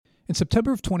In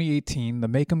September of 2018, the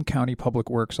Macomb County Public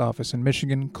Works Office in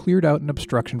Michigan cleared out an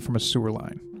obstruction from a sewer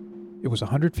line. It was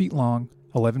 100 feet long,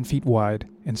 11 feet wide,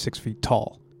 and 6 feet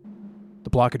tall. The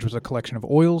blockage was a collection of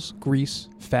oils, grease,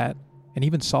 fat, and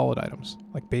even solid items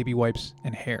like baby wipes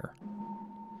and hair.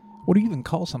 What do you even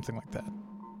call something like that?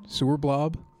 Sewer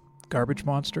blob? Garbage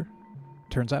monster?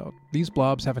 Turns out, these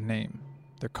blobs have a name.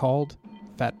 They're called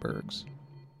fatbergs.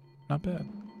 Not bad.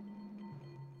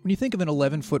 When you think of an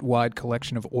 11-foot wide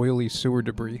collection of oily sewer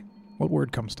debris, what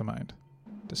word comes to mind?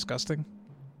 Disgusting?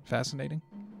 Fascinating?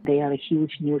 They are a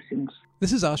huge nuisance.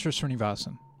 This is Asha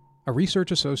Srinivasan, a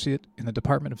research associate in the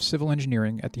Department of Civil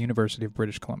Engineering at the University of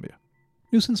British Columbia.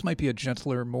 Nuisance might be a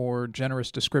gentler, more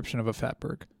generous description of a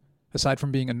fatberg. Aside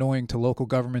from being annoying to local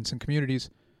governments and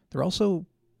communities, they're also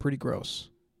pretty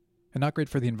gross. And not great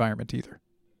for the environment either.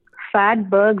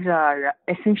 Fatbergs are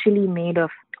essentially made of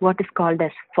what is called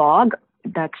as fog,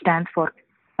 that stands for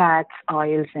fats,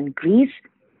 oils, and grease,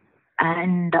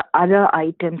 and other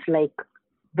items like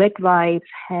wet wipes,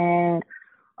 hair,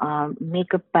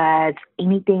 makeup pads,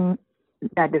 anything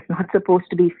that is not supposed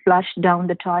to be flushed down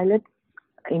the toilet,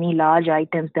 any large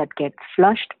items that get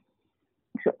flushed.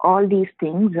 So all these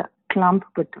things clump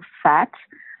with fats,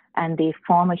 and they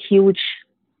form a huge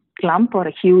clump or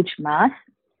a huge mass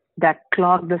that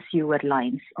clog the sewer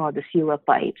lines or the sewer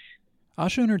pipes.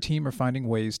 Asha and her team are finding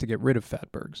ways to get rid of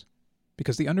fatbergs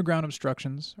because the underground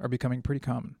obstructions are becoming pretty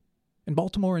common. In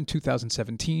Baltimore in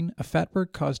 2017, a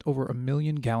fatberg caused over 1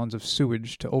 million gallons of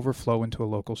sewage to overflow into a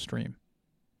local stream.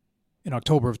 In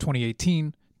October of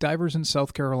 2018, divers in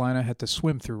South Carolina had to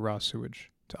swim through raw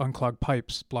sewage to unclog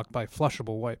pipes blocked by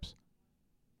flushable wipes.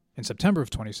 In September of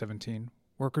 2017,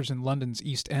 workers in London's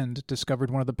East End discovered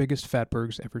one of the biggest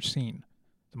fatbergs ever seen.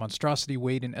 The monstrosity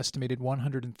weighed an estimated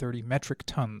 130 metric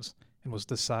tons and was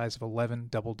the size of 11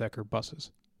 double-decker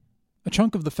buses. A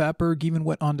chunk of the fatberg even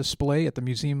went on display at the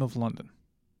Museum of London.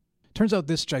 Turns out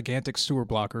this gigantic sewer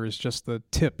blocker is just the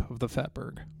tip of the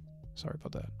fatberg. Sorry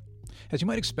about that. As you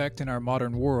might expect in our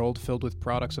modern world filled with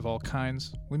products of all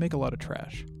kinds, we make a lot of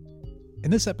trash. In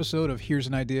this episode of Here's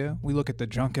an Idea, we look at the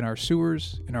junk in our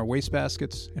sewers, in our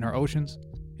wastebaskets, in our oceans,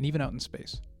 and even out in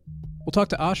space. We'll talk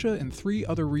to Asha and 3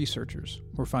 other researchers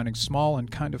who are finding small and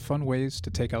kind of fun ways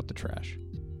to take out the trash.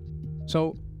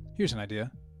 So, here's an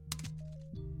idea.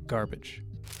 Garbage.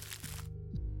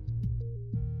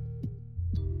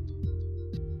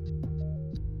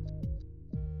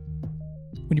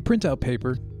 When you print out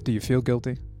paper, do you feel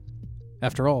guilty?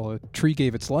 After all, a tree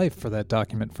gave its life for that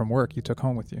document from work you took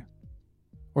home with you.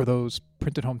 Or those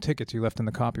printed home tickets you left in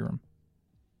the copy room.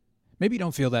 Maybe you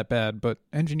don't feel that bad, but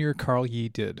engineer Carl Yee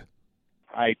did.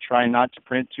 I try not to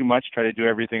print too much, try to do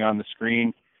everything on the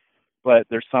screen. But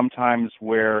there's some times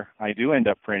where I do end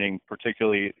up printing,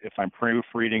 particularly if I'm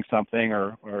proofreading something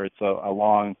or it's a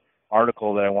long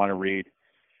article that I want to read.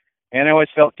 And I always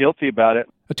felt guilty about it.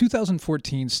 A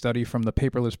 2014 study from the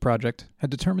Paperless Project had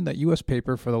determined that U.S.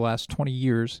 paper for the last 20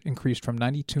 years increased from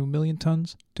 92 million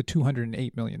tons to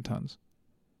 208 million tons.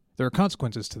 There are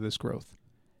consequences to this growth.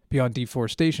 Beyond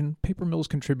deforestation, paper mills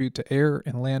contribute to air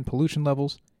and land pollution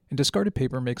levels, and discarded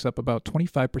paper makes up about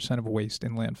 25% of waste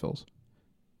in landfills.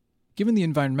 Given the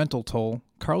environmental toll,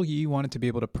 Carl Yee wanted to be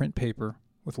able to print paper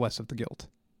with less of the guilt.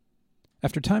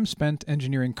 After time spent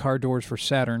engineering car doors for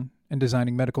Saturn and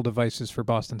designing medical devices for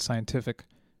Boston Scientific,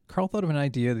 Carl thought of an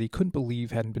idea that he couldn't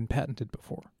believe hadn't been patented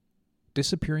before: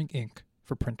 disappearing ink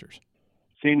for printers.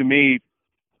 It seemed to me,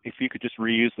 if you could just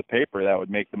reuse the paper, that would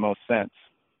make the most sense.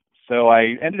 So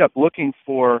I ended up looking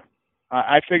for,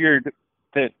 I figured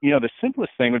that, the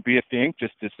simplest thing would be if the ink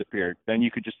just disappeared. Then you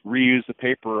could just reuse the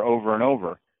paper over and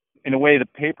over. In a way, the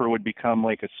paper would become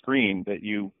like a screen that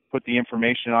you put the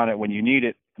information on it when you need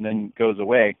it and then it goes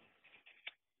away.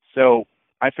 So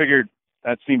I figured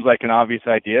that seems like an obvious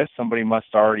idea. Somebody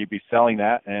must already be selling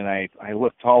that. And I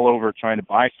looked all over trying to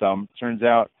buy some. Turns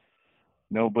out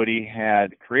nobody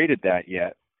had created that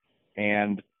yet.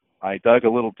 And I dug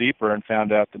a little deeper and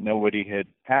found out that nobody had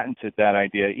patented that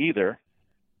idea either.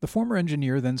 The former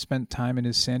engineer then spent time in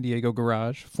his San Diego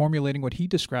garage formulating what he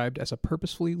described as a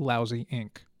purposefully lousy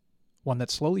ink, one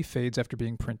that slowly fades after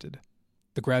being printed.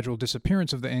 The gradual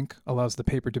disappearance of the ink allows the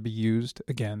paper to be used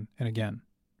again and again.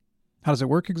 How does it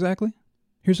work exactly?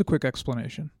 Here's a quick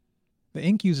explanation. The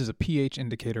ink uses a pH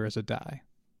indicator as a dye.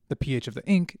 The pH of the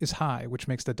ink is high, which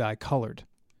makes the dye colored.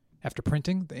 After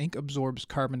printing, the ink absorbs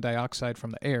carbon dioxide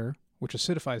from the air, which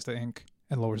acidifies the ink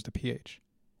and lowers the pH.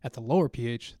 At the lower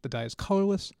pH, the dye is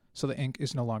colorless, so the ink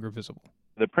is no longer visible.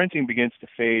 The printing begins to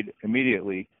fade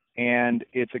immediately, and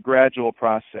it's a gradual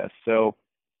process. So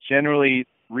generally,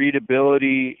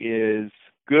 readability is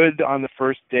good on the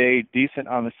first day, decent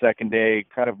on the second day,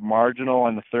 kind of marginal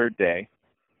on the third day.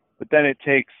 But then it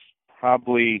takes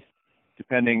probably,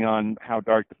 depending on how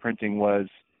dark the printing was,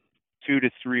 2 to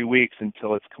 3 weeks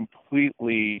until it's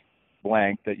completely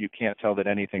blank, that you can't tell that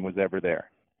anything was ever there.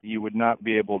 You would not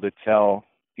be able to tell,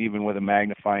 even with a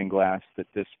magnifying glass, that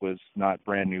this was not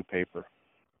brand new paper.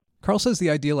 Carl says the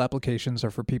ideal applications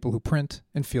are for people who print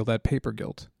and feel that paper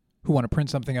guilt, who want to print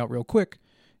something out real quick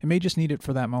and may just need it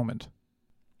for that moment.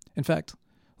 In fact,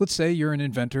 let's say you're an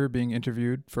inventor being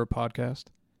interviewed for a podcast.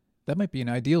 That might be an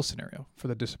ideal scenario for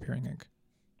the disappearing ink.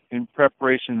 In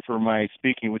preparation for my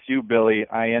speaking with you, Billy,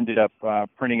 I ended up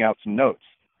printing out some notes,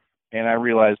 and I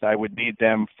realized I would need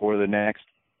them for the next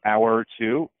hour or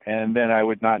two, and then I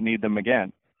would not need them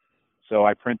again. So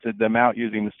I printed them out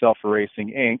using the self-erasing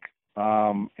ink,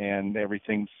 and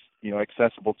everything's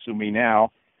accessible to me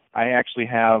now. I actually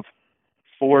have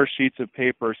 4 sheets of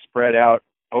paper spread out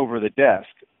over the desk.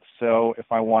 So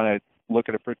if I want to look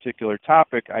at a particular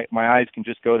topic, my eyes can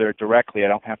just go there directly. I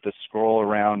don't have to scroll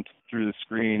around through the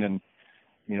screen, and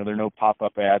there are no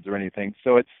pop-up ads or anything.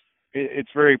 So it's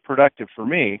very productive for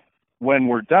me. When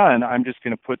we're done, I'm just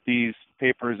going to put these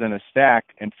papers in a stack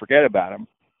and forget about them.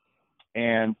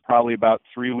 And probably about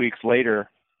 3 weeks later,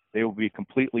 they will be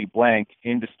completely blank,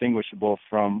 indistinguishable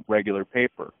from regular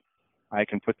paper. I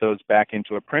can put those back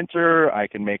into a printer. I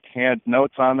can make hand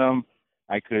notes on them.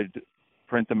 I could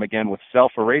print them again with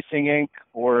self-erasing ink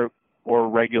or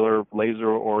regular laser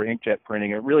or inkjet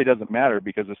printing. It really doesn't matter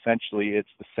because essentially it's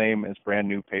the same as brand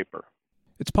new paper.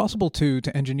 It's possible, too,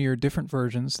 to engineer different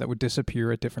versions that would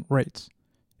disappear at different rates.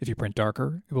 If you print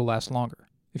darker, it will last longer.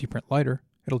 If you print lighter,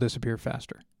 it'll disappear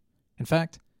faster. In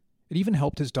fact, it even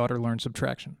helped his daughter learn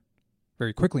subtraction.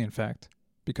 Very quickly, in fact,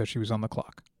 because she was on the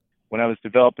clock. When I was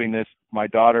developing this, my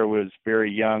daughter was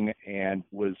very young and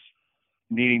was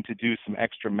needing to do some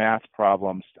extra math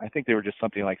problems. I think they were just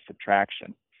something like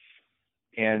subtraction.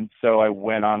 And so I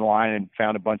went online and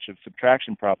found a bunch of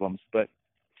subtraction problems. But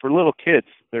for little kids,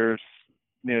 the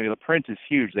print is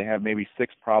huge. They have maybe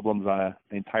 6 problems on an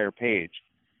entire page.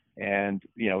 And,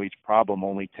 each problem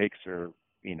only takes her,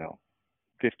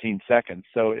 15 seconds.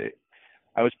 So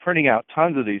I was printing out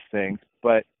tons of these things,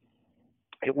 but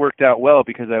it worked out well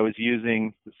because I was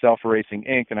using self-erasing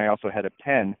ink, and I also had a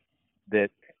pen that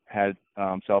had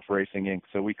self-erasing ink,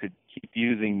 so we could keep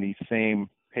using the same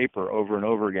paper over and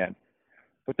over again.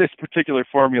 But this particular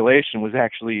formulation was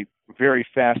actually very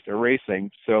fast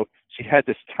erasing, so she had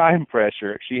this time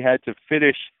pressure. She had to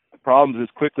finish the problems as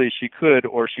quickly as she could,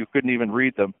 or she couldn't even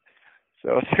read them.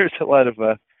 So there's a lot of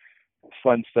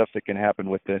fun stuff that can happen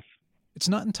with this. It's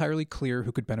not entirely clear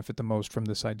who could benefit the most from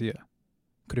this idea.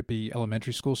 Could it be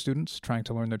elementary school students trying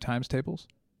to learn their times tables?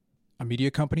 A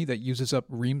media company that uses up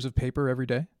reams of paper every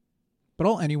day? But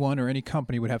all anyone or any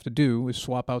company would have to do is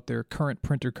swap out their current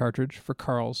printer cartridge for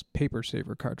Carl's Paper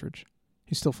Saver cartridge.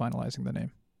 He's still finalizing the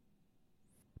name.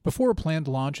 Before a planned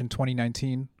launch in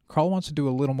 2019, Carl wants to do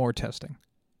a little more testing,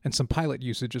 and some pilot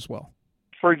usage as well.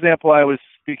 For example, I was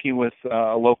speaking with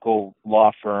a local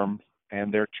law firm,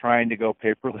 and they're trying to go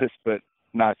paperless, but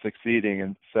not succeeding.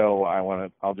 And so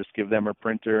I'll just give them a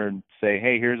printer and say,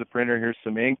 hey, here's a printer, here's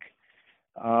some ink.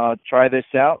 Try this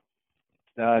out.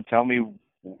 Tell me,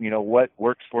 what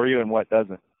works for you and what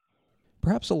doesn't.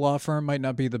 Perhaps a law firm might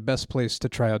not be the best place to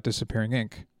try out disappearing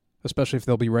ink, especially if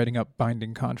they'll be writing up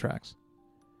binding contracts.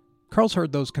 Carl's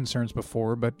heard those concerns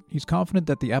before, but he's confident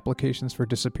that the applications for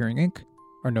disappearing ink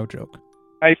are no joke.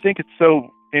 I think it's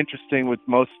so interesting with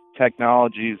most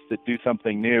technologies that do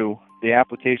something new, the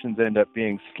applications end up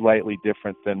being slightly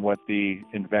different than what the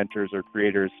inventors or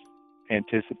creators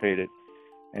anticipated.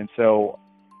 And so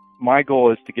my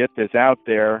goal is to get this out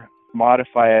there,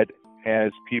 modify it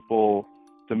as people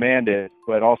demand it,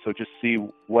 but also just see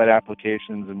what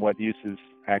applications and what uses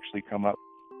actually come up.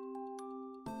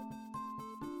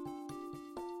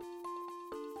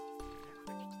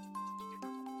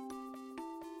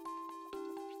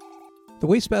 The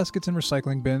wastebaskets and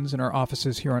recycling bins in our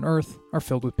offices here on Earth are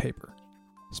filled with paper.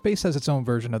 Space has its own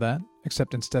version of that,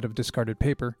 except instead of discarded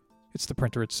paper, it's the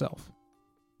printer itself.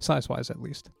 Size-wise, at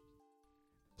least.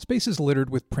 Space is littered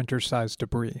with printer-sized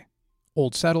debris.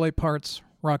 Old satellite parts,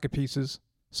 rocket pieces,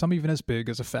 some even as big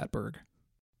as a fatberg.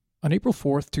 On April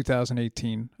 4th,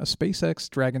 2018, a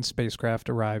SpaceX Dragon spacecraft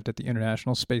arrived at the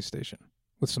International Space Station,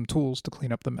 with some tools to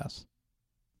clean up the mess.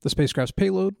 The spacecraft's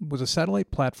payload was a satellite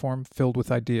platform filled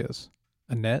with ideas.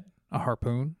 A net, a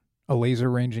harpoon, a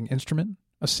laser-ranging instrument,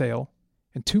 a sail,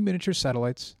 and 2 miniature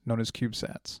satellites known as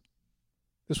CubeSats.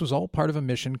 This was all part of a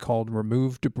mission called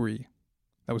Remove Debris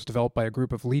that was developed by a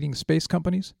group of leading space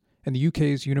companies and the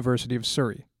UK's University of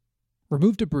Surrey.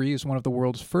 Remove Debris is one of the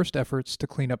world's first efforts to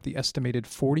clean up the estimated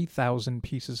 40,000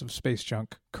 pieces of space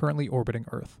junk currently orbiting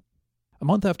Earth. A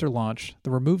month after launch, the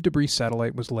Remove Debris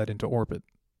satellite was led into orbit.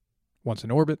 Once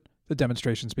in orbit, the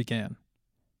demonstrations began.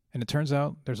 And it turns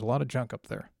out there's a lot of junk up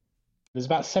there. There's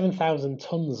about 7,000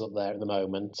 tons up there at the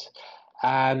moment.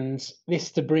 And this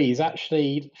debris is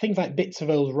actually things like bits of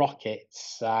old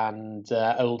rockets and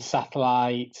old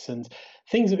satellites and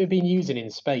things that we've been using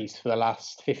in space for the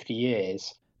last 50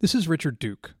 years. This is Richard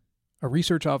Duke, a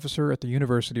research officer at the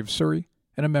University of Surrey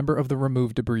and a member of the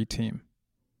Remove Debris team.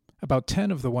 About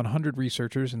 10 of the 100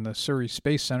 researchers in the Surrey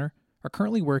Space Centre are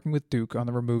currently working with Duke on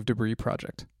the Remove Debris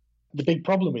project. The big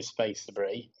problem with space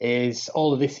debris is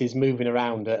all of this is moving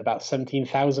around at about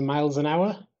 17,000 miles an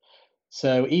hour.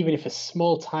 So even if a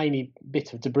small, tiny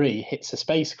bit of debris hits a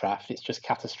spacecraft, it's just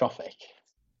catastrophic.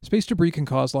 Space debris can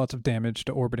cause lots of damage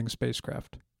to orbiting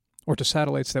spacecraft, or to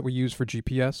satellites that we use for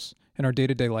GPS and our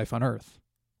day-to-day life on Earth,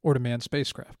 or to manned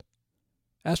spacecraft.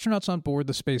 Astronauts on board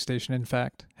the space station, in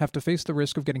fact, have to face the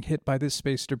risk of getting hit by this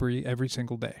space debris every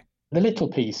single day. The little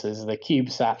pieces, the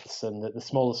CubeSats and the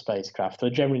smaller spacecraft, are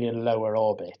generally in lower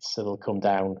orbits, so they'll come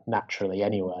down naturally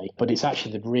anyway. But it's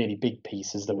actually the really big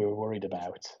pieces that we were worried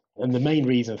about. And the main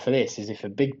reason for this is if a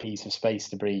big piece of space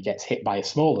debris gets hit by a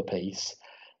smaller piece,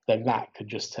 then that could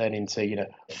just turn into,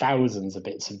 thousands of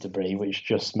bits of debris, which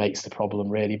just makes the problem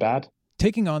really bad.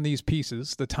 Taking on these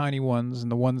pieces, the tiny ones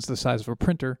and the ones the size of a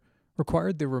printer,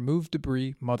 required the Remove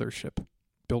Debris mothership,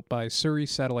 built by Surrey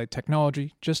Satellite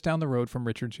Technology just down the road from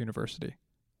Richards University.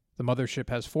 The mothership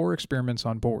has 4 experiments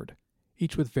on board,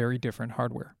 each with very different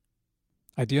hardware.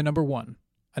 Idea number 1,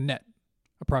 a net,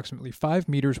 approximately 5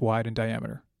 meters wide in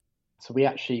diameter. So we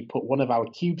actually put one of our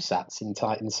CubeSats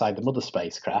inside the mother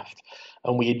spacecraft,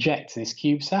 and we eject this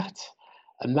CubeSat,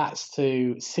 and that's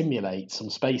to simulate some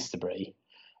space debris.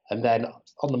 And then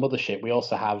on the mothership, we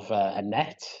also have a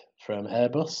net from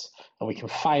Airbus, and we can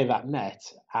fire that net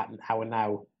at our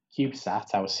now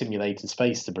CubeSat, our simulated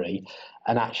space debris,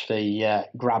 and actually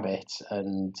grab it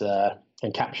and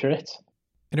capture it.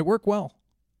 And it worked well.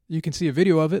 You can see a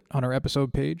video of it on our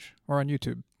episode page or on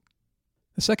YouTube.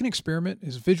 The second experiment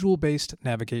is visual-based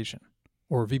navigation,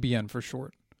 or VBN for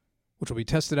short, which will be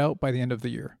tested out by the end of the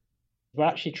year. We're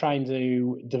actually trying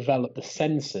to develop the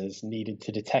sensors needed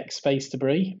to detect space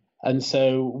debris. And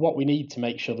so what we need to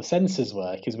make sure the sensors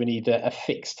work is we need a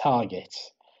fixed target.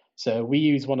 So we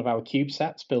use one of our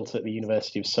CubeSats built at the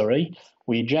University of Surrey.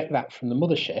 We eject that from the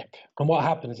mothership. And what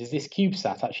happens is this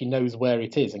CubeSat actually knows where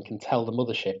it is and can tell the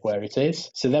mothership where it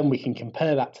is. So then we can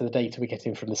compare that to the data we get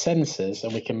in from the sensors,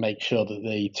 and we can make sure that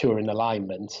the two are in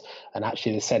alignment and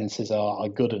actually the sensors are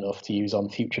good enough to use on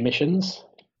future missions.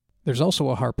 There's also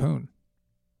a harpoon.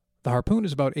 The harpoon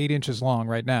is about 8 inches long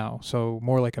right now, so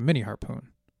more like a mini harpoon.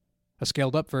 A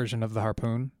scaled-up version of the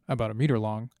harpoon, about 1 meter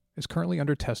long, is currently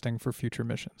under testing for future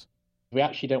missions. We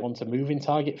actually don't want a moving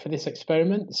target for this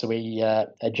experiment, so we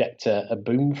eject a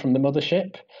boom from the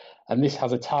mothership, and this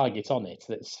has a target on it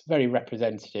that's very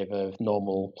representative of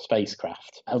normal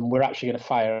spacecraft. And we're actually going to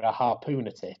fire a harpoon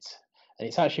at it. And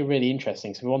it's actually really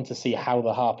interesting, so we want to see how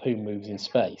the harpoon moves in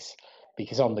space,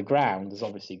 because on the ground there's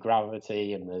obviously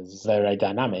gravity and there's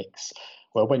aerodynamics.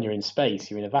 Well, when you're in space,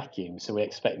 you're in a vacuum, so we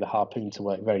expect the harpoon to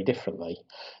work very differently.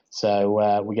 So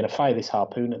we're going to fire this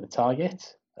harpoon at the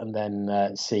target and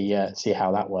then see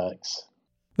how that works.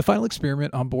 The final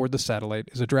experiment on board the satellite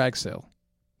is a drag sail.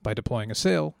 By deploying a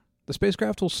sail, the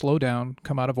spacecraft will slow down,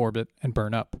 come out of orbit, and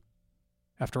burn up.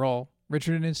 After all,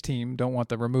 Richard and his team don't want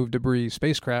the Remove Debris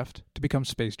spacecraft to become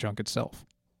space junk itself.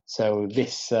 So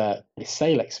this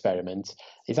sail experiment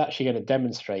is actually going to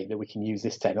demonstrate that we can use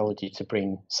this technology to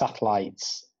bring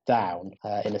satellites down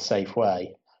in a safe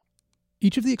way.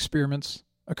 Each of the experiments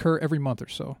occur every month or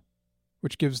so,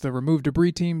 which gives the Remove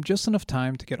Debris team just enough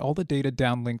time to get all the data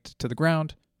downlinked to the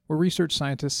ground, where research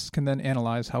scientists can then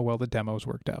analyze how well the demos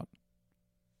worked out.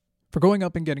 For going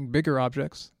up and getting bigger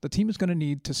objects, the team is going to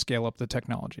need to scale up the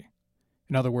technology.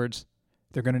 In other words,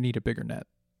 they're going to need a bigger net.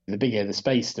 The bigger the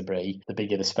space debris, the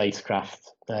bigger the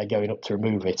spacecraft going up to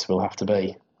remove it will have to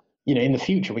be. In the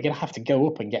future, we're going to have to go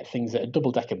up and get things that are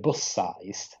double-decker bus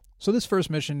sized. So this first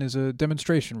mission is a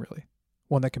demonstration, really,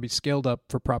 one that can be scaled up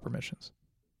for proper missions.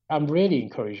 I'm really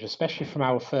encouraged, especially from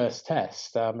our first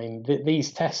test. I mean,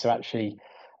 these tests are actually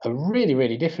really,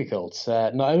 really difficult,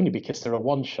 not only because they're a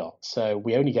one-shot, so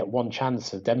we only get one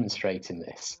chance of demonstrating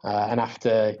this. And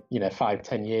after,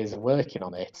 5-10 years of working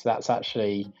on it,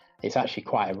 it's actually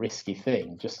quite a risky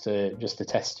thing just to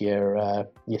test your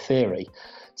theory.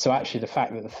 So actually the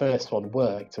fact that the first one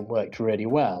worked and worked really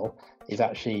well is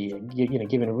actually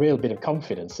giving a real bit of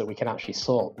confidence that we can actually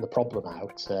sort the problem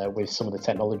out with some of the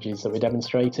technologies that we're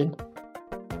demonstrating.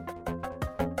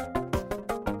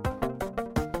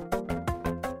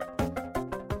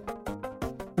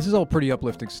 This is all pretty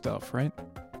uplifting stuff, right?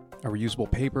 A reusable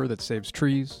paper that saves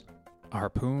trees, a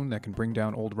harpoon that can bring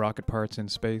down old rocket parts in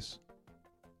space.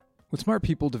 With smart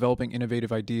people developing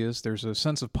innovative ideas, there's a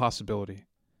sense of possibility,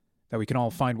 that we can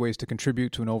all find ways to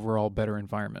contribute to an overall better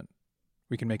environment.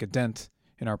 We can make a dent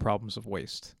in our problems of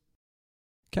waste.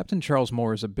 Captain Charles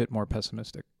Moore is a bit more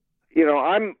pessimistic.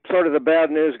 I'm sort of the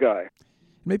bad news guy.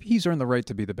 Maybe he's earned the right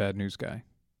to be the bad news guy.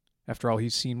 After all,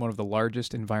 he's seen one of the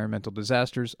largest environmental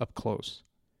disasters up close.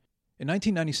 In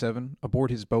 1997, aboard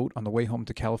his boat on the way home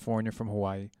to California from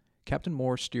Hawaii, Captain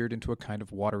Moore steered into a kind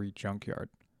of watery junkyard,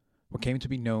 what came to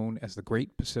be known as the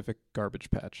Great Pacific Garbage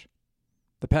Patch.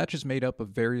 The patch is made up of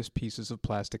various pieces of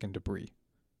plastic and debris,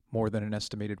 more than an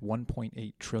estimated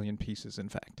 1.8 trillion pieces, in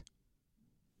fact.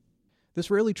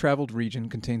 This rarely traveled region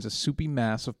contains a soupy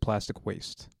mass of plastic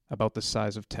waste, about the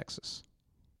size of Texas.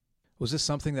 Was this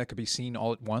something that could be seen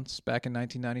all at once back in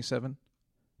 1997?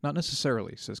 Not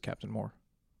necessarily, says Captain Moore.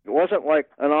 It wasn't like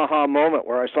an aha moment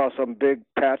where I saw some big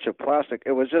patch of plastic.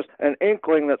 It was just an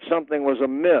inkling that something was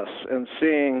amiss, and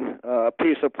seeing a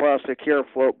piece of plastic here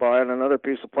float by and another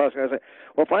piece of plastic. I say,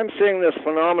 well, if I'm seeing this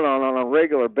phenomenon on a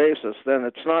regular basis, then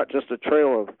it's not just a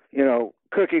trail of,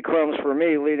 cookie crumbs for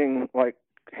me leading like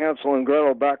Hansel and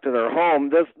Gretel back to their home.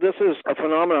 This is a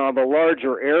phenomenon of a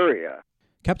larger area.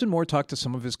 Captain Moore talked to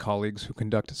some of his colleagues who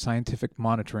conduct scientific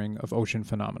monitoring of ocean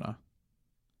phenomena.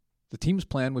 The team's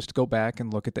plan was to go back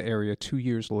and look at the area 2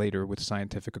 years later with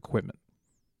scientific equipment.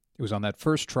 It was on that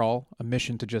first trawl, a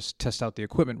mission to just test out the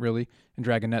equipment really, and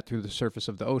drag a net through the surface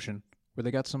of the ocean, where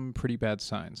they got some pretty bad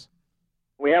signs.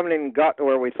 We haven't even got to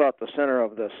where we thought the center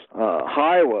of this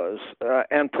high was,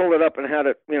 and pulled it up and had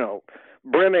it,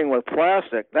 brimming with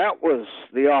plastic. That was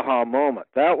the aha moment.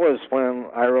 That was when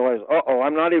I realized,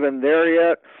 I'm not even there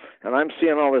yet, and I'm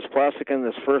seeing all this plastic in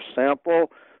this first sample.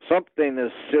 Something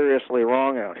is seriously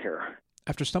wrong out here.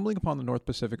 After stumbling upon the North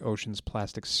Pacific Ocean's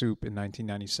plastic soup in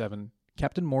 1997,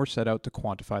 Captain Moore set out to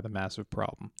quantify the massive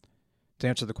problem. To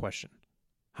answer the question,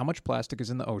 how much plastic is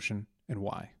in the ocean and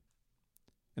why?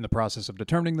 In the process of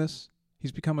determining this,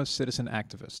 he's become a citizen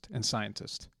activist and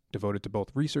scientist, devoted to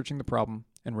both researching the problem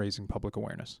and raising public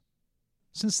awareness.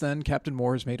 Since then, Captain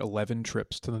Moore has made 11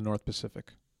 trips to the North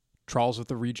Pacific. Trawls of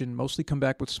the region mostly come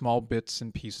back with small bits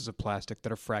and pieces of plastic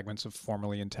that are fragments of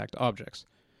formerly intact objects,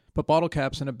 but bottle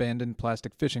caps and abandoned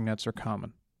plastic fishing nets are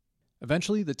common.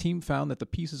 Eventually, the team found that the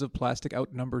pieces of plastic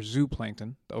outnumber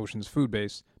zooplankton, the ocean's food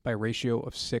base, by a ratio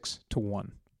of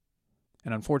 6-1.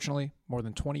 And unfortunately, more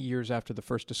than 20 years after the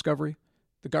first discovery,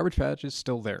 the garbage patch is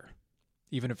still there,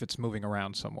 even if it's moving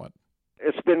around somewhat.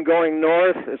 It's been going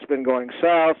north, it's been going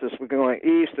south, it's been going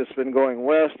east, it's been going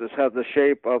west. It's had the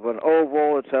shape of an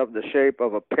oval, it's had the shape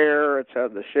of a pear, it's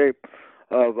had the shape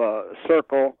of a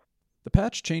circle. The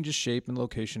patch changes shape and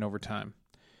location over time,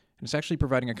 and it's actually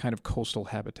providing a kind of coastal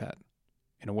habitat.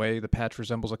 In a way, the patch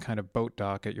resembles a kind of boat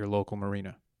dock at your local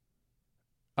marina.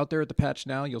 Out there at the patch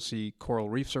now, you'll see coral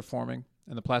reefs are forming,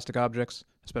 and the plastic objects,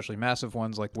 especially massive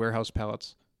ones like warehouse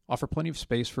pallets, offer plenty of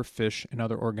space for fish and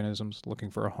other organisms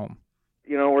looking for a home.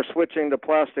 We're switching to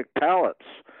plastic pallets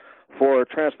for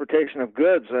transportation of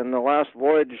goods. And the last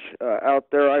voyage out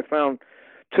there, I found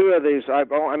 2 of these.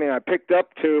 I picked up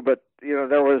 2, but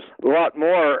there was a lot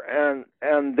more,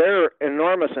 and they're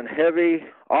enormous and heavy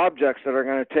objects that are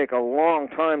going to take a long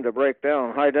time to break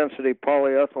down. High density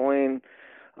polyethylene,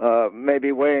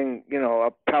 maybe weighing, a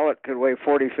pallet could weigh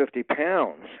 40, 50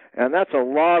 pounds. And that's a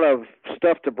lot of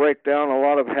stuff to break down, a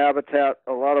lot of habitat,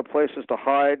 a lot of places to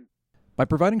hide. By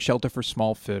providing shelter for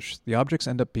small fish, the objects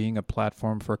end up being a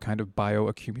platform for a kind of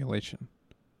bioaccumulation.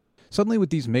 Suddenly, with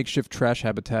these makeshift trash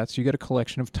habitats, you get a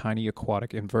collection of tiny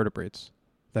aquatic invertebrates,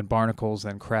 then barnacles,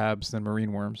 then crabs, then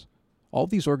marine worms. All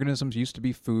these organisms used to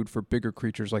be food for bigger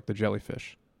creatures like the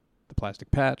jellyfish. The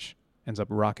plastic patch ends up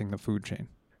rocking the food chain.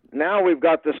 Now we've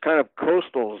got this kind of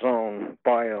coastal zone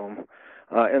biome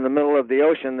in the middle of the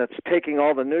ocean that's taking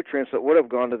all the nutrients that would have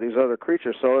gone to these other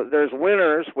creatures. So there's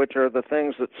winners, which are the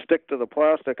things that stick to the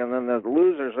plastic, and then the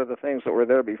losers are the things that were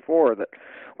there before, that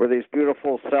were these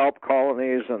beautiful salp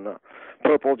colonies and the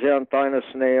purple janthina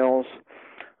snails.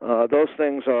 Those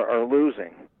things are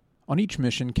losing. On each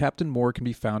mission, Captain Moore can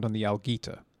be found on the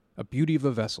Algeta, a beauty of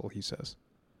a vessel, he says.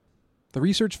 The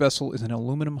research vessel is an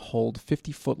aluminum-hulled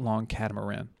 50-foot-long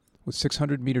catamaran with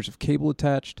 600 meters of cable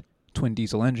attached, twin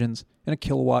diesel engines, and a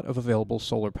kilowatt of available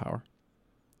solar power.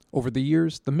 Over the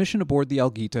years, the mission aboard the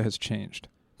Algeta has changed,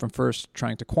 from first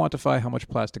trying to quantify how much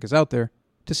plastic is out there,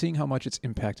 to seeing how much it's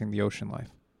impacting the ocean life.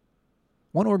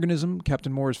 One organism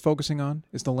Captain Moore is focusing on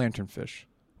is the lanternfish,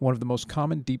 one of the most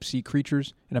common deep-sea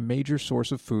creatures and a major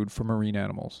source of food for marine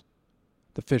animals.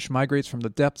 The fish migrates from the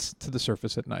depths to the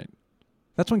surface at night.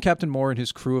 That's when Captain Moore and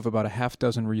his crew of about a half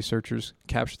dozen researchers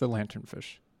capture the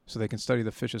lanternfish, so they can study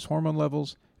the fish's hormone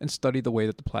levels and study the way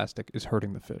that the plastic is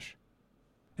hurting the fish.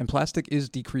 And plastic is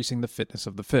decreasing the fitness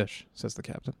of the fish, says the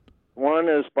captain. One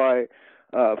is by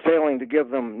failing to give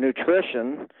them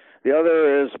nutrition. The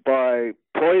other is by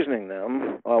poisoning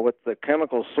them with the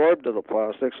chemicals sorbed to the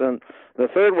plastics. And the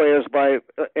third way is by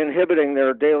inhibiting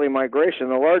their daily migration.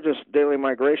 The largest daily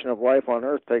migration of life on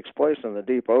Earth takes place in the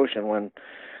deep ocean when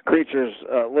creatures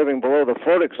living below the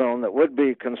photic zone that would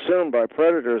be consumed by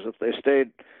predators if they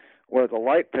stayed where the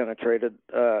light penetrated,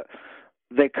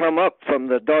 they come up from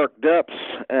the dark depths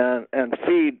and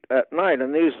feed at night.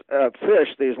 And these fish,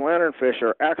 these lanternfish,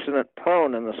 are accident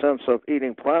prone in the sense of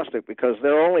eating plastic because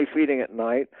they're only feeding at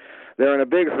night. They're in a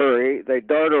big hurry. They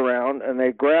dart around and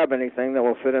they grab anything that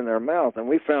will fit in their mouth. And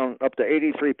we found up to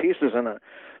 83 pieces in a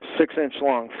 6-inch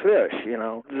long fish. You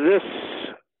know, this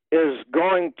is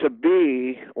going to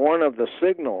be one of the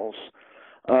signals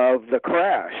of the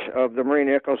crash of the marine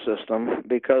ecosystem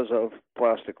because of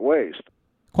plastic waste.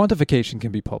 Quantification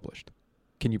can be published.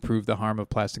 Can you prove the harm of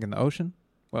plastic in the ocean?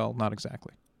 Well, not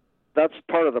exactly. That's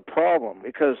part of the problem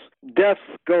because death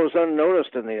goes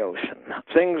unnoticed in the ocean.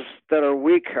 Things that are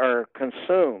weak are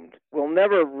consumed. We'll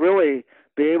never really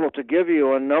be able to give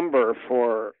you a number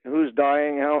for who's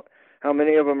dying, how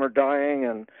many of them are dying,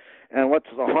 and what's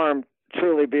the harm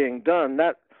truly being done.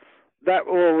 That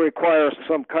will require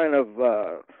some kind of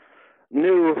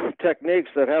new techniques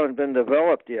that haven't been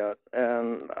developed yet,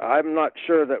 and I'm not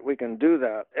sure that we can do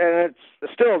that. And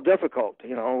it's still difficult.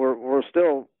 You know, we're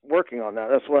still working on that.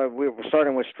 That's why we're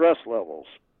starting with stress levels.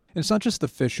 And it's not just the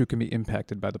fish who can be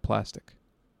impacted by the plastic.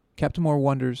 Captain Moore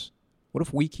wonders, what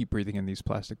if we keep breathing in these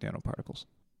plastic nanoparticles?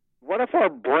 What if our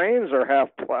brains are half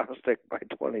plastic by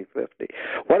 2050?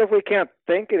 What if we can't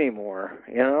think anymore?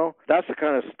 You know, that's the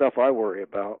kind of stuff I worry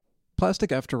about.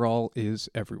 Plastic, after all, is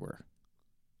everywhere.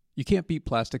 You can't beat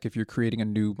plastic if you're creating a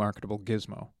new marketable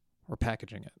gizmo or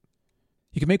packaging it.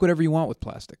 You can make whatever you want with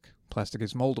plastic. Plastic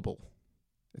is moldable.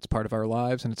 It's part of our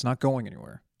lives and it's not going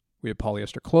anywhere. We have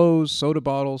polyester clothes, soda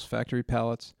bottles, factory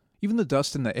pallets. Even the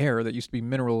dust in the air that used to be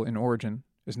mineral in origin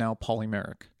is now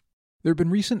polymeric. There have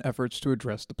been recent efforts to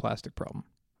address the plastic problem.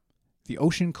 The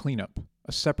Ocean Cleanup,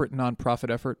 a separate non-profit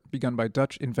effort begun by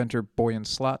Dutch inventor Boyan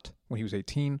Slat when he was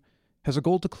 18, has a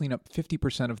goal to clean up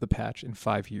 50% of the patch in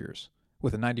 5 years,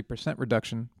 with a 90%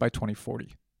 reduction by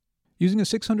 2040. Using a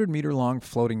 600-meter-long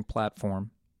floating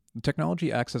platform, the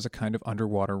technology acts as a kind of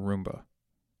underwater Roomba.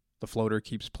 The floater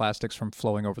keeps plastics from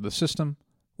flowing over the system,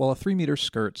 while a 3-meter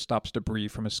skirt stops debris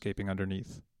from escaping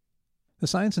underneath. The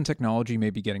science and technology may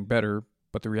be getting better,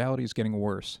 but the reality is getting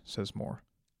worse, says Moore,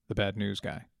 the bad news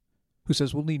guy, who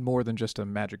says we'll need more than just a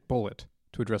magic bullet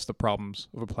to address the problems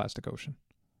of a plastic ocean.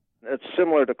 It's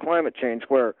similar to climate change,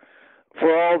 where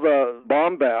for all the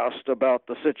bombast about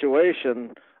the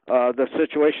situation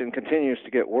continues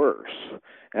to get worse.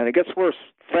 And it gets worse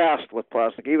fast with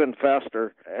plastic, even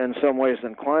faster in some ways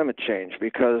than climate change,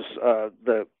 because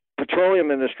the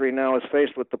petroleum industry now is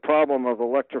faced with the problem of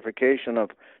electrification of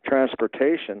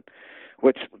transportation,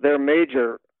 which their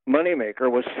major moneymaker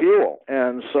was fuel.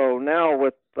 And so now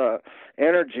with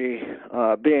energy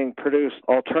being produced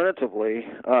alternatively,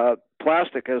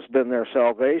 plastic has been their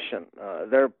salvation.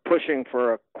 They're pushing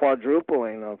for a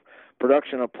quadrupling of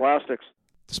production of plastics.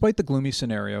 Despite the gloomy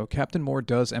scenario, Captain Moore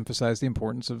does emphasize the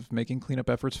importance of making cleanup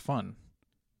efforts fun.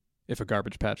 If a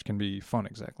garbage patch can be fun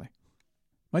exactly.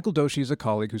 Michael Doshi is a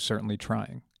colleague who's certainly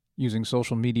trying, using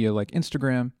social media like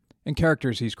Instagram and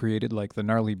characters he's created like the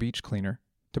Gnarly Beach Cleaner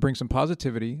to bring some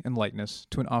positivity and lightness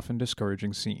to an often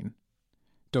discouraging scene.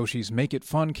 Doshi's Make It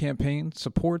Fun campaign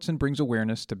supports and brings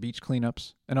awareness to beach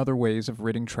cleanups and other ways of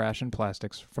ridding trash and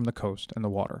plastics from the coast and the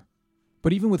water.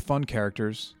 But even with fun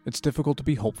characters, it's difficult to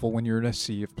be hopeful when you're in a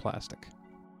sea of plastic.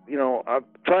 You know, I'm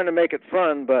trying to make it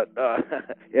fun, but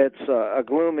it's a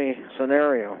gloomy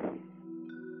scenario.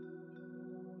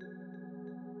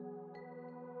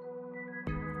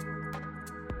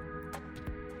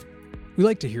 We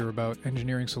like to hear about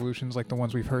engineering solutions like the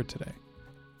ones we've heard today.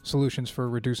 Solutions for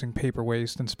reducing paper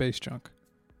waste and space junk.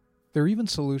 There are even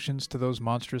solutions to those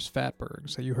monstrous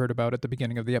fatbergs that you heard about at the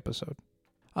beginning of the episode.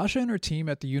 Asha and her team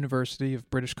at the University of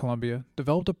British Columbia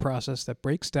developed a process that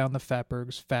breaks down the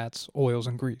fatberg's fats, oils,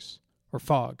 and grease, or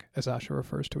FOG, as Asha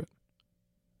refers to it.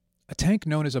 A tank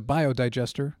known as a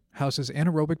biodigester houses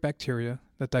anaerobic bacteria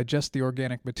that digest the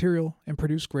organic material and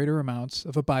produce greater amounts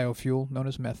of a biofuel known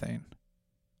as methane.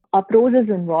 Our process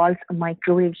involves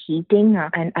microwave heating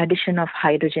and addition of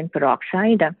hydrogen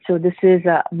peroxide. So this is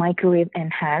a microwave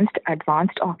enhanced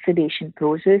advanced oxidation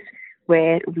process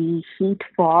where we heat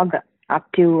fog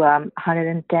up to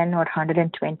 110 or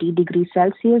 120 degrees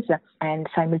Celsius and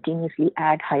simultaneously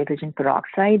add hydrogen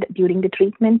peroxide during the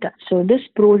treatment. So this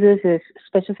process is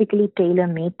specifically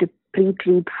tailor-made to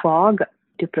pre-treat fog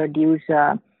to produce,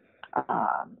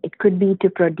 it could be to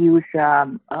produce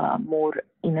more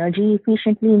energy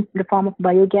efficiently in the form of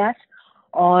biogas,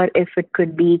 or if it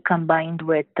could be combined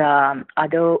with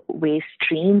other waste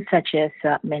streams such as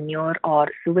manure or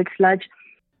sewage sludge.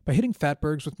 By hitting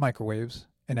fatbergs with microwaves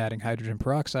and adding hydrogen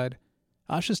peroxide,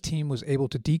 Asha's team was able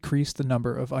to decrease the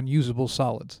number of unusable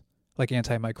solids, like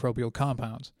antimicrobial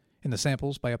compounds, in the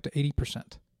samples by up to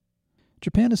 80%.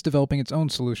 Japan is developing its own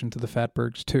solution to the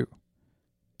fatbergs too.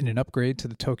 In an upgrade to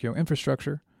the Tokyo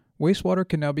infrastructure, wastewater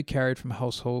can now be carried from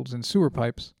households in sewer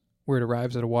pipes, where it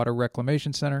arrives at a water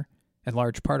reclamation center, and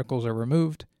large particles are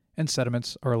removed, and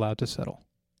sediments are allowed to settle.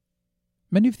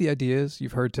 Many of the ideas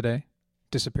you've heard today,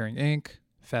 disappearing ink,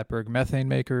 fatberg methane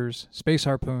makers, space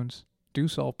harpoons, do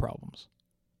solve problems.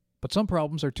 But some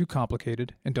problems are too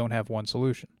complicated and don't have one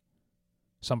solution.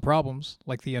 Some problems,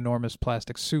 like the enormous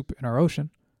plastic soup in our ocean,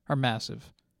 are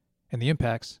massive, and the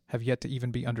impacts have yet to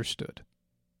even be understood.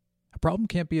 A problem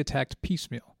can't be attacked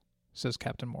piecemeal, says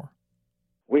Captain Moore.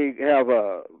 We have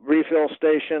a refill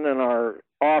station in our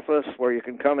office where you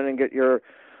can come in and get your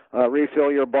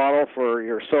refill your bottle for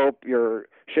your soap, your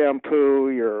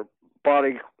shampoo, your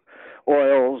body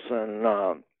oils, and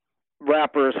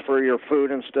wrappers for your food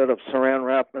instead of saran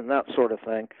wrap and that sort of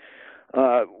thing.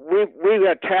 We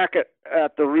attack it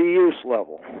at the reuse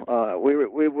level.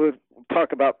 We would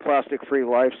talk about plastic-free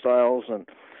lifestyles, and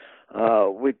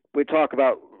we talk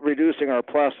about reducing our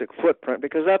plastic footprint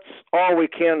because that's all we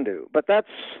can do. But that's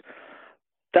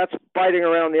biting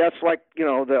around that's like,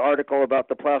 the article about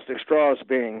the plastic straws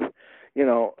being,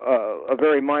 a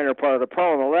very minor part of the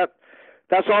problem. Well,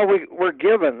 that's all we're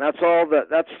given. That's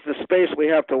the space we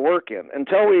have to work in.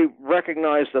 Until we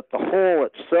recognize that the whole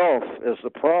itself is the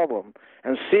problem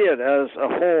and see it as a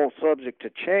whole subject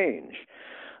to change,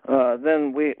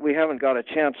 then we haven't got a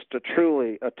chance to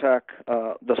truly attack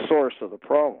the source of the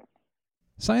problem.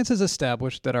 Science has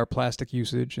established that our plastic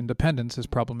usage and dependence is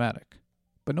problematic,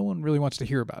 but no one really wants to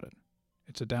hear about it.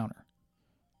 It's a downer.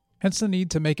 Hence the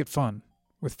need to make it fun,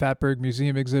 with fatberg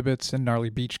museum exhibits and gnarly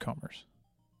beachcombers.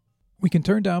 We can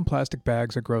turn down plastic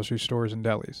bags at grocery stores and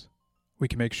delis. We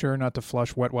can make sure not to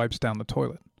flush wet wipes down the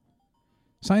toilet.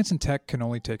 Science and tech can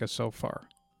only take us so far.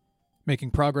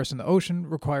 Making progress in the ocean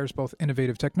requires both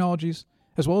innovative technologies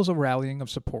as well as a rallying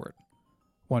of support,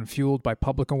 one fueled by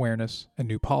public awareness and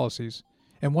new policies,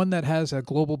 and one that has a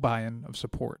global buy-in of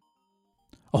support.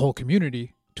 A whole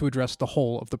community to address the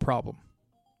whole of the problem.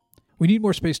 We need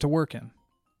more space to work in.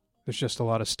 There's just a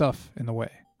lot of stuff in the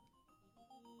way.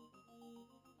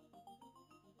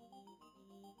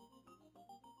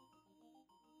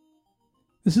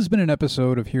 This has been an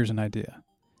episode of Here's an Idea.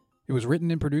 It was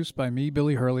written and produced by me,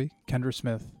 Billy Hurley, Kendra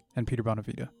Smith, and Peter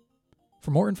Bonavita.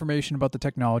 For more information about the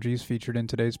technologies featured in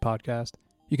today's podcast,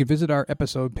 you can visit our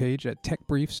episode page at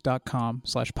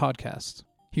techbriefs.com/podcasts.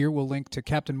 Here we'll link to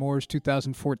Captain Moore's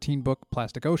 2014 book,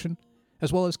 Plastic Ocean,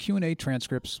 as well as Q&A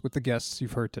transcripts with the guests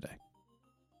you've heard today.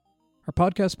 Our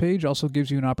podcast page also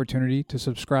gives you an opportunity to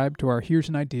subscribe to our Here's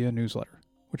an Idea newsletter,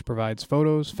 which provides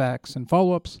photos, facts, and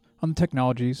follow-ups on the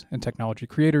technologies and technology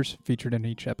creators featured in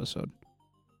each episode.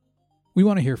 We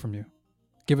want to hear from you.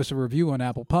 Give us a review on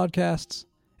Apple Podcasts,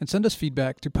 and send us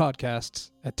feedback to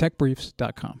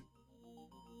podcasts@techbriefs.com.